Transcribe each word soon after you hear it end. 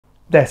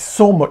There's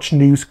so much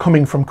news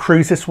coming from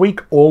cruise this week.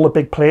 All the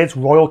big players,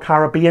 Royal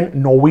Caribbean,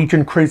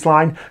 Norwegian Cruise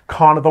Line,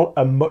 Carnival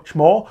and much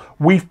more.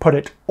 We've put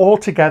it all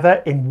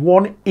together in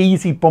one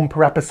easy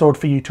bumper episode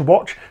for you to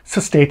watch,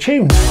 so stay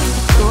tuned.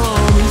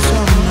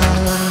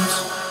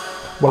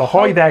 Well,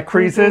 ahoy there,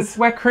 cruisers.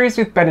 We're Cruise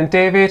with Ben and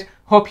David.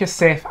 Hope you're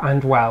safe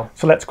and well.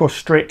 So let's go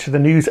straight to the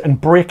news and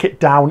break it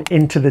down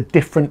into the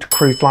different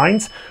cruise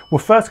lines. We're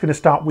first going to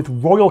start with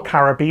Royal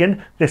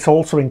Caribbean. This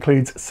also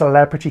includes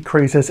Celebrity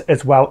Cruises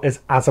as well as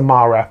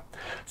Azamara.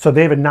 So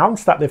they've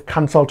announced that they've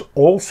cancelled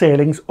all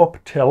sailings up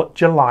till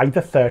July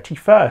the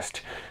 31st.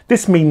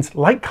 This means,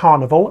 like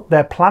Carnival,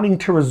 they're planning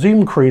to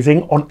resume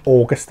cruising on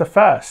August the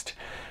 1st.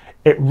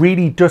 It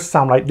really does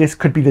sound like this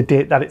could be the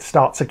date that it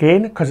starts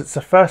again, because it's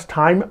the first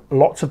time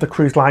lots of the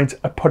cruise lines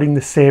are putting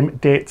the same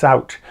dates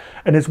out.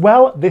 And as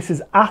well, this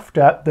is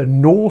after the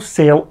no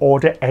sail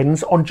order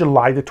ends on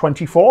July the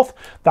 24th.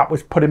 That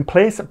was put in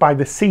place by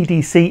the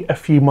CDC a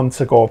few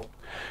months ago.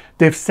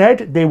 They've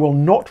said they will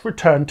not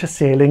return to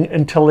sailing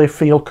until they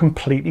feel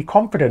completely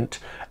confident.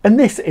 And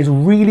this is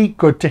really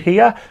good to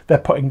hear. They're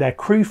putting their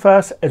crew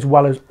first as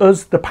well as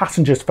us, the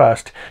passengers,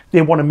 first.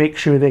 They want to make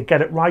sure they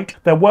get it right.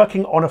 They're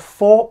working on a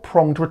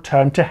 4-pronged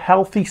return to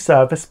healthy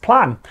service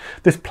plan.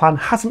 This plan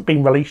hasn't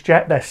been released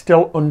yet. They're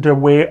still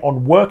underway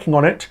on working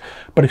on it.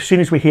 But as soon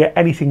as we hear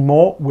anything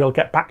more, we'll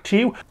get back to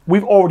you.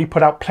 We've already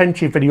put out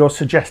plenty of videos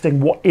suggesting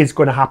what is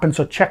going to happen,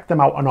 so check them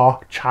out on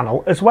our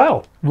channel as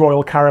well.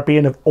 Royal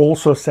Caribbean have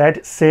also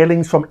said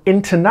sailings from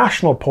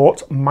international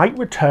ports might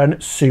return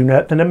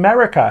sooner than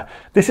America.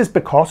 This is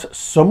because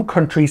some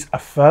countries are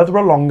further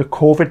along the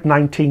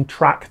COVID-19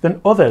 track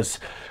than others.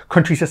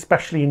 Countries,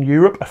 especially in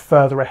Europe, are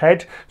further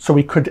ahead, so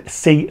we could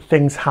see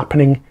things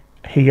happening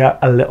here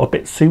a little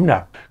bit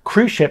sooner.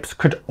 Cruise ships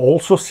could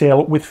also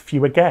sail with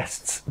fewer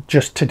guests.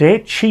 Just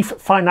today, Chief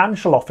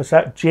Financial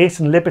Officer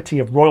Jason Liberty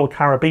of Royal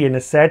Caribbean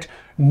has said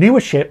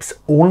newer ships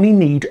only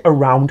need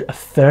around a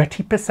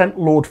 30%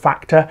 load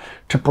factor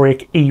to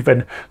break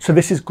even. So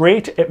this is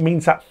great. It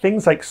means that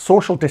things like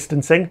social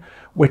distancing,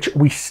 which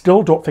we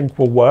still don't think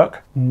will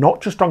work,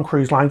 not just on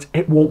cruise lines,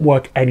 it won't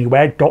work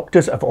anywhere.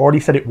 Doctors have already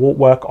said it won't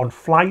work on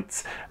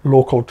flights,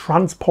 local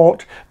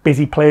transport,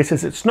 busy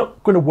places. It's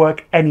not going to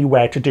work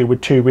anywhere to do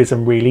with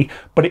tourism really,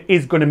 but it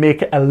is going to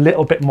make it a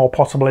little bit more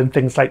possible in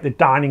things like the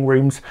dining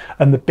rooms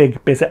and the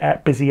big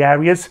busy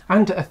areas.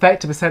 And a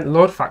 30%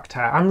 load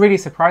factor. I'm really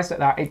surprised at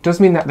that. It does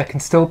mean that they can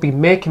still be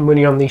making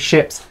money on these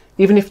ships,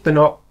 even if they're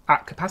not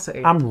at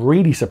capacity. I'm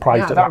really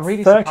surprised at that.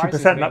 Really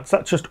 30%,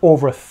 that's just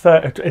over a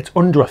third. It's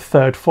under a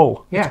third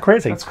full. Yeah, it's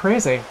crazy. That's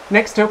crazy.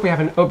 Next up, we have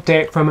an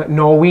update from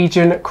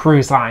Norwegian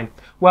Cruise Line.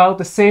 Well,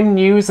 the same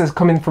news as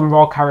coming from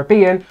Royal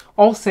Caribbean.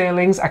 All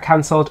sailings are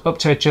cancelled up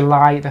to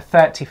July the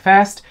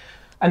 31st.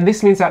 And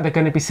this means that they're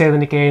going to be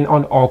sailing again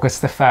on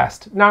August the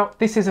 1st. Now,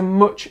 this is a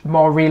much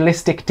more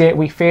realistic date,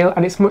 we feel,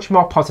 and it's much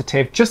more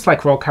positive. Just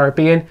like Royal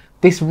Caribbean,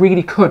 this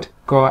really could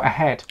go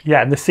ahead.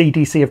 Yeah, and the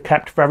CDC have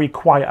kept very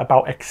quiet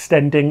about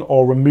extending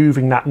or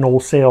removing that no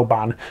sail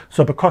ban.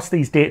 So because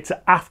these dates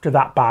are after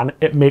that ban,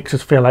 it makes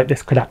us feel like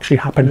this could actually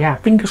happen. Yeah.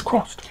 Fingers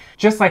crossed.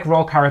 Just like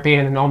Royal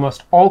Caribbean and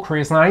almost all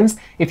cruise lines,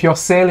 if your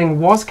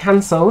sailing was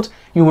cancelled,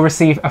 you will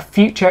receive a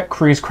future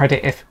cruise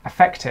credit if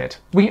affected.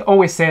 We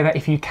always say that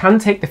if you can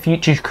take the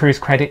future cruise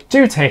credit,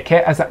 do take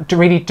it, as that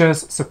really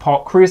does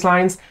support cruise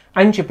lines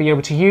and you'll be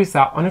able to use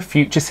that on a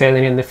future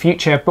sailing in the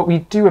future. But we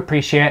do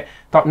appreciate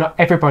that not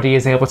everybody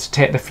is able to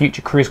take the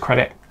future cruise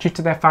credit due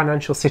to their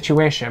financial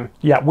situation.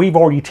 Yeah, we've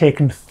already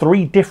taken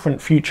 3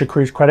 different future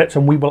cruise credits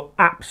and we will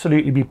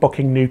absolutely be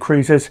booking new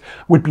cruises.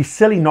 Would be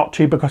silly not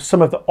to, because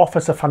some of the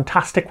offers are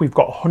fantastic. We've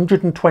got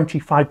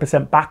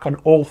 125% back on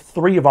all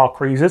 3 of our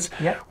cruises,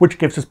 which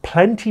gives us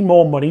plenty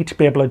more money to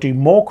be able to do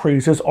more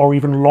cruises or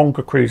even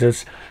longer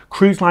cruises.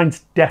 Cruise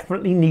lines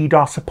definitely need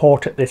our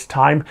support at this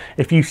time.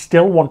 If you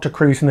still want to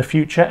cruise in the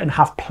future and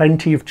have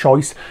plenty of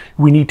choice,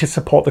 we need to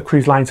support the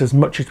cruise lines as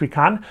much as we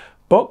can.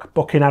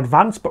 Book in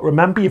advance, but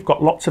remember you've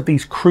got lots of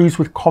these cruise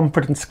with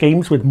confidence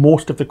schemes with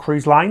most of the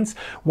cruise lines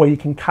where you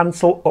can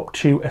cancel up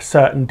to a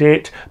certain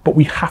date, but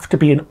we have to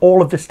be in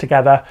all of this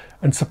together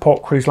and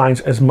support cruise lines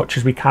as much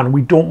as we can.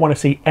 We don't want to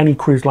see any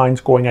cruise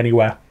lines going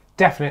anywhere.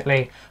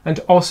 Definitely. And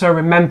also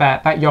remember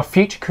that your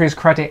future cruise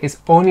credit is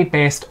only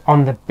based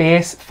on the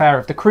base fare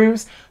of the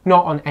cruise,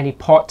 not on any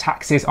port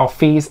taxes or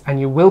fees, and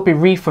you will be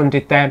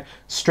refunded then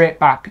straight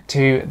back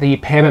to the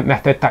payment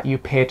method that you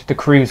paid the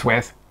cruise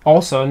with.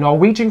 Also,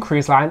 Norwegian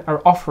Cruise Line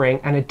are offering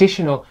an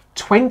additional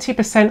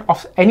 20%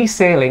 off any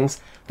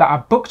sailings that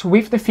are booked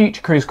with the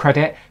future cruise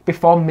credit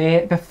before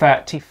May the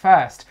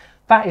 31st.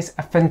 That is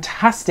a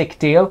fantastic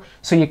deal.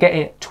 So you're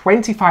getting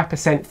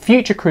 25%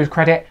 future cruise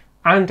credit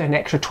and an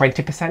extra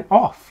 20%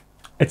 off.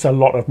 It's a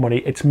lot of money.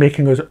 It's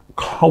making us,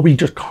 we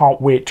just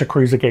can't wait to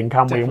cruise again,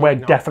 can we? And we're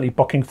definitely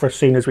booking for as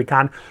soon as we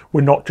can.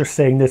 We're not just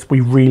saying this, we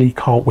really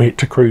can't wait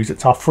to cruise.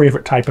 It's our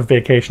favourite type of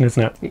vacation,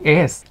 isn't it? It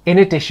is. In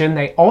addition,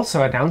 they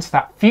also announced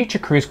that future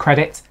cruise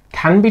credits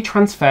can be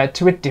transferred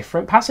to a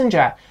different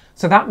passenger.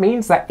 So that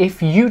means that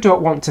if you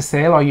don't want to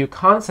sail or you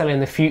can't sail in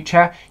the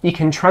future, you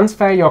can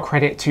transfer your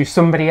credit to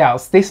somebody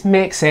else. This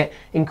makes it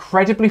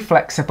incredibly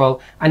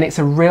flexible, and it's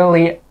a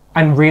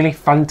really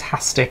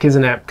fantastic,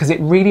 isn't it? Because it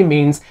really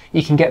means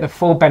you can get the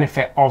full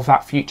benefit of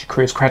that future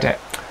cruise credit.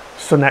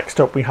 So next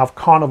up we have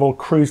Carnival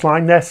Cruise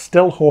Line. They're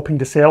still hoping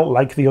to sail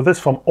like the others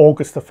from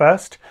August the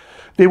 1st.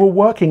 They were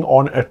working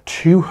on a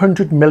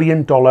 $200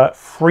 million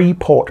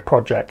Freeport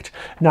project.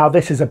 Now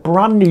this is a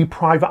brand new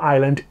private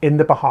island in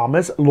the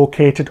Bahamas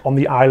located on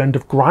the island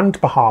of Grand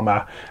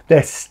Bahama.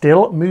 They're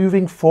still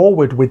moving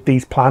forward with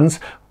these plans,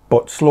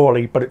 but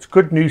slowly. But it's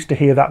good news to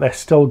hear that they're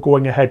still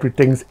going ahead with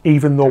things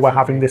even though we're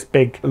having this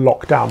big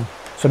lockdown.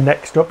 So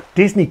next up,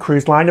 Disney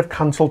Cruise Line have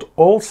cancelled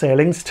all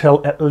sailings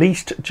till at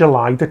least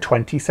July the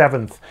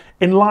 27th,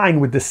 in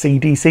line with the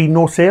CDC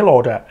no sail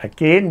order.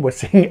 Again, we're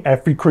seeing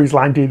every cruise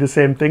line do the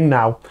same thing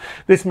now.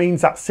 This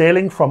means that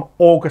sailing from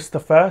August the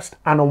 1st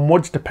and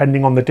onwards,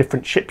 depending on the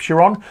different ships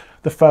you're on,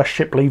 the first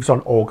ship leaves on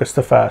August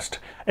the 1st.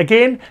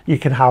 Again, you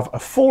can have a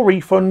full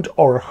refund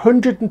or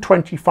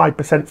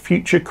 125%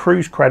 future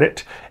cruise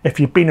credit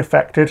if you've been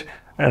affected.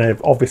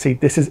 And obviously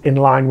this is in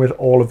line with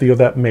all of the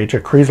other major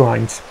cruise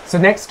lines. So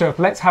next up,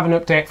 let's have an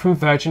update from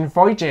Virgin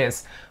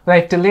Voyages.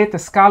 They've delayed the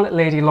Scarlet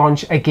Lady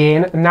launch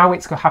again. Now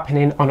it's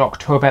happening on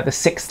October the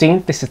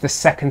 16th. This is the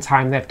second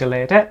time they've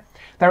delayed it.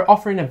 They're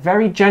offering a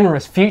very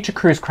generous future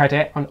cruise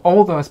credit on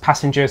all those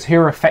passengers who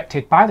are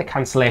affected by the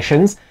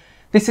cancellations.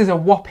 This is a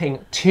whopping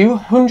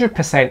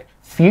 200%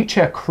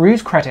 future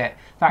cruise credit.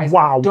 That is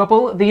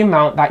double the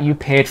amount that you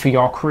paid for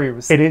your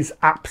cruise. It is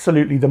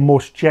absolutely the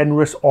most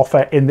generous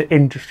offer in the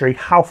industry.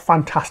 How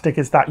fantastic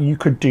is that? You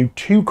could do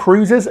 2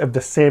 cruises of the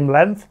same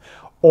length,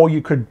 or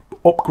you could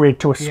upgrade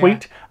to a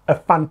suite. A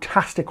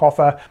fantastic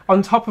offer.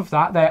 On top of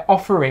that, they're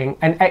offering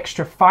an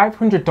extra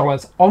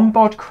 $500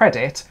 onboard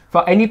credit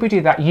for anybody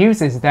that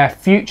uses their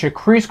future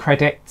cruise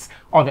credits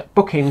on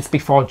bookings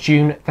before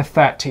June the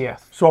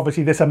 30th. So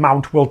obviously this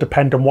amount will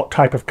depend on what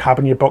type of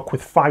cabin you book,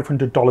 with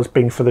 $500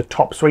 being for the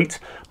top suite.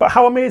 But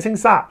how amazing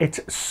is that? It's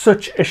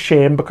such a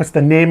shame because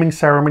the naming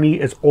ceremony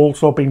is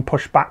also being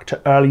pushed back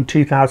to early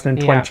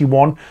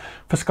 2021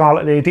 for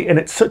Scarlet Lady, and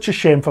it's such a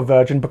shame for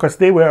Virgin because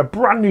they were a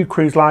brand new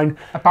cruise line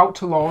about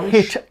to launch,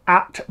 hit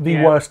at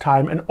the worst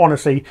time. And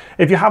honestly,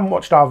 if you haven't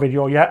watched our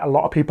video yet, a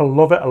lot of people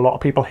love it, a lot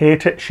of people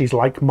hate it. She's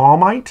like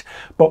Marmite,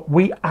 but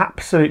we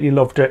absolutely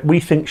loved it.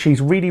 We think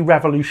she's really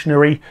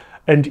revolutionary,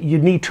 and you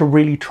need to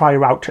really try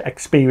her out to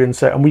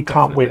experience it, and we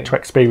can't wait to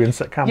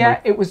experience it, can we?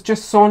 Yeah, it was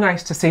just so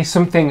nice to see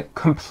something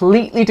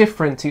completely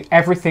different to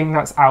everything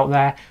that's out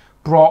there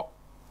brought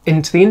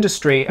into the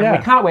industry, and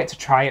we can't wait to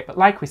try it. But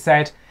like we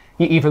said,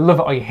 you either love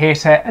it or you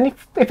hate it, and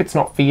if it's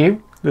not for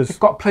you, you've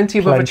got plenty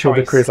of other choice.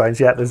 Of cruise lines,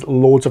 there's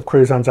loads of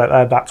cruise lines out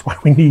there. That's why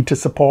we need to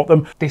support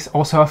them. This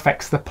also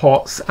affects the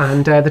ports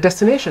and the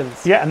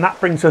destinations. Yeah, and that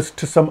brings us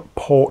to some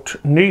port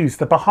news.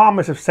 The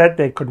Bahamas have said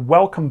they could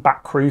welcome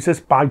back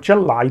cruises by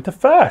July the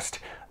 1st.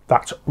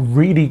 That's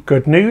really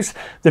good news.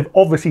 They've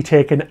obviously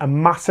taken a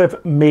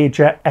massive,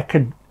 major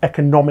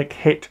economic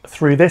hit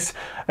through this,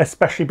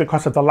 especially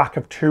because of the lack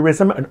of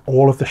tourism and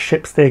all of the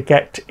ships they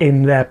get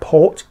in their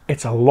port.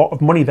 It's a lot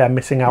of money they're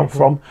missing out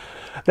from.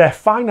 They're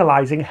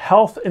finalising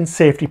health and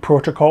safety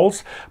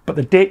protocols, but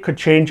the date could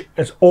change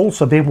as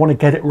also they want to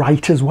get it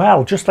right as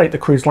well. Just like the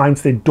cruise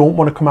lines, they don't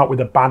want to come out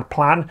with a bad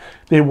plan.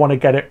 They want to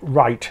get it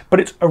right. But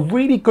it's a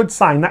really good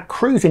sign that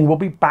cruising will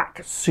be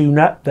back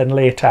sooner than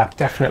later.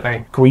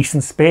 Definitely. Greece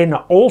and Spain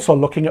are also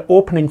looking at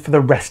opening for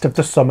the rest of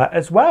the summer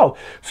as well.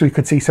 So you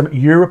could see some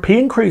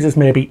European cruises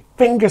maybe.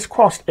 Fingers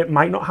crossed it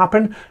might not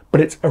happen,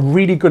 but it's a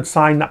really good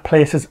sign that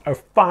places are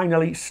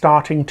finally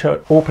starting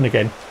to open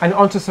again. And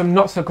on to some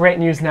not so great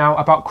news now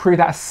about crew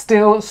that are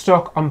still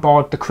stuck on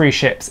board the cruise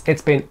ships.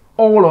 It's been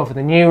all over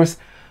the news.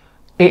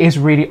 It is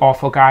really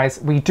awful, guys.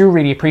 We do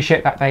really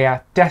appreciate that they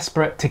are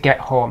desperate to get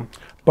home.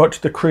 But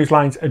the cruise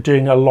lines are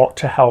doing a lot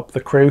to help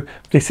the crew.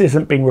 This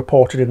isn't being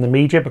reported in the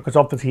media because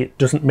obviously it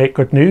doesn't make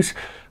good news.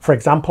 For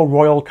example,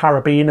 Royal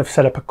Caribbean have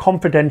set up a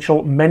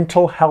confidential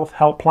mental health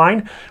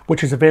helpline,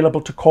 which is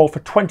available to call for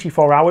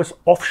 24 hours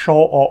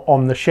offshore or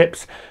on the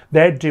ships.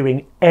 They're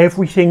doing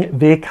everything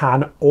they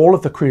can, all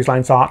of the cruise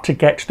lines are, to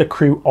get the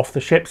crew off the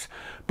ships.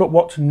 But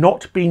what's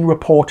not being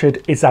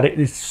reported is that it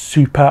is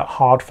super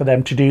hard for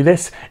them to do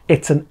this.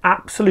 It's an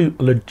absolute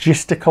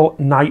logistical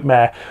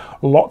nightmare.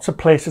 Lots of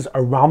places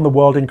around the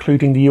world,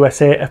 including the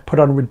USA, have put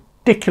on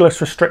ridiculous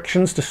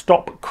restrictions to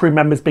stop crew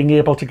members being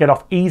able to get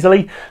off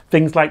easily.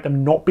 Things like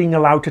them not being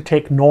allowed to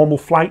take normal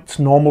flights,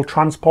 normal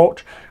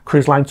transport.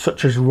 Cruise lines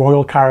such as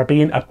Royal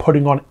Caribbean are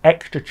putting on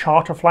extra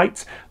charter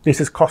flights.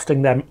 This is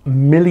costing them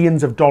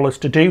millions of dollars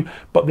to do,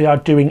 but they are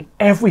doing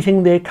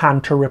everything they can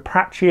to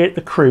repatriate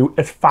the crew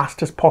as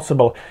fast as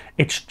possible.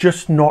 It's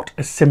just not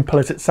as simple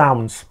as it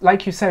sounds.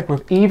 Like you said,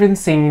 we've even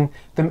seen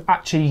them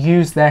actually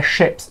use their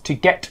ships to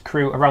get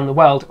crew around the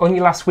world. Only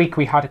last week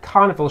we had a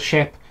Carnival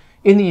ship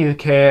in the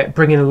UK,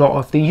 bringing a lot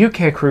of the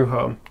UK crew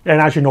home. And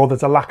as you know,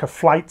 there's a lack of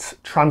flights,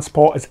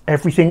 transport, as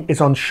everything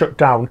is on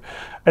shutdown.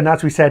 And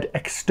as we said,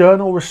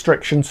 external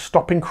restrictions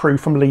stopping crew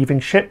from leaving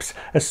ships,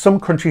 as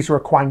some countries are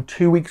requiring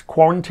 2 weeks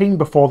quarantine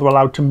before they're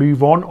allowed to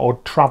move on or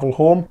travel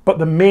home. But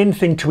the main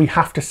thing we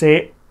have to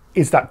say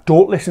is that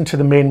don't listen to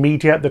the main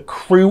media. The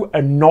crew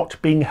are not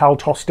being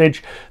held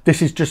hostage. This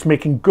is just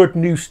making good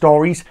news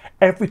stories.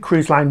 Every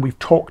cruise line we've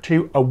talked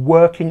to are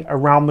working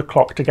around the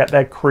clock to get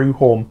their crew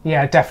home.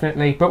 Yeah,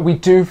 definitely. But we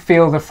do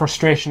feel the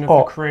frustration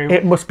of the crew.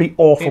 It must be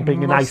awful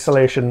being in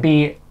isolation. It must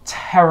be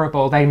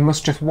terrible. They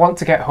must just want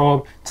to get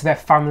home to their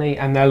family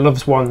and their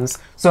loved ones.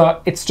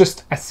 So it's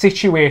just a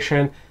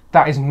situation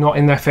that is not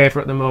in their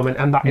favour at the moment,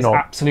 and that is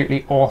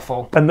absolutely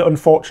awful. And the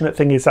unfortunate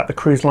thing is that the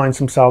cruise lines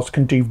themselves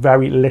can do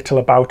very little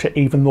about it,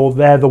 even though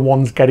they're the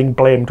ones getting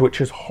blamed,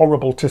 which is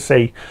horrible to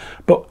see.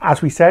 But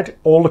as we said,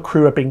 all the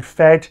crew are being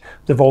fed.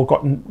 They've all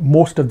gotten,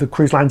 most of the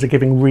cruise lines are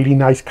giving really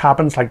nice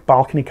cabins, like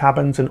balcony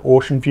cabins and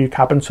ocean view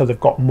cabins, so they've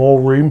got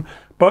more room.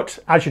 But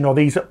as you know,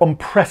 these are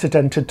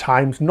unprecedented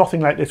times.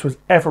 Nothing like this was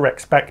ever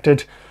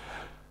expected.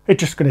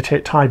 It's just going to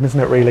take time, isn't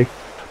it, really?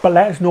 But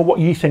let us know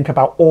what you think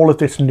about all of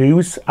this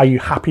news. Are you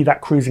happy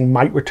that cruising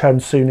might return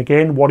soon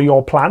again? What are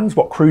your plans?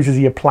 What cruises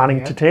are you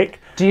planning to take?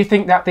 Do you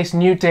think that this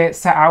new date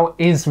set out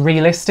is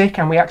realistic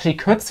and we actually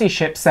could see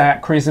ships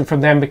cruising from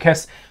them?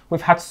 Because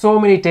we've had so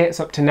many dates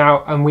up to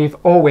now and we've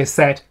always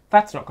said,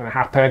 that's not going to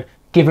happen.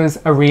 Give us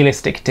a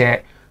realistic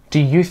date. Do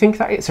you think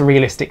that it's a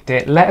realistic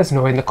date? Let us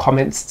know in the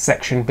comments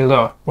section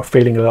below. We're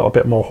feeling a little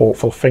bit more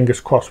hopeful.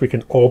 Fingers crossed we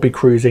can all be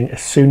cruising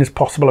as soon as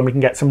possible and we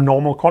can get some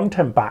normal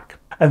content back.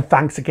 And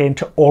thanks again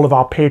to all of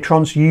our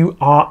patrons. You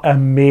are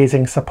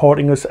amazing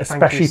supporting us,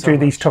 especially through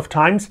these tough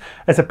times.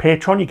 As a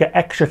patron, you get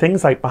extra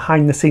things like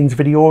behind the scenes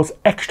videos,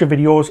 extra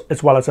videos,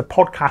 as well as a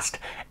podcast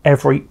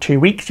every 2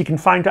 weeks. You can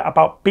find out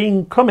about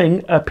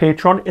becoming a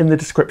patron in the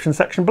description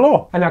section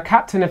below. And our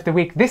captain of the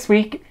week this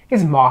week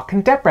is Mark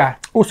and Deborah.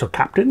 Also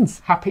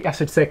captains. Happy, I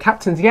should say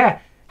captains, yeah.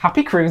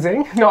 Happy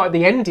cruising. Not at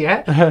the end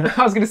yet.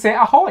 I was going to say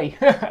ahoy.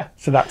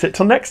 So that's it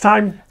till next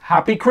time.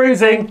 Happy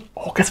cruising.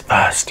 August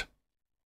 1st.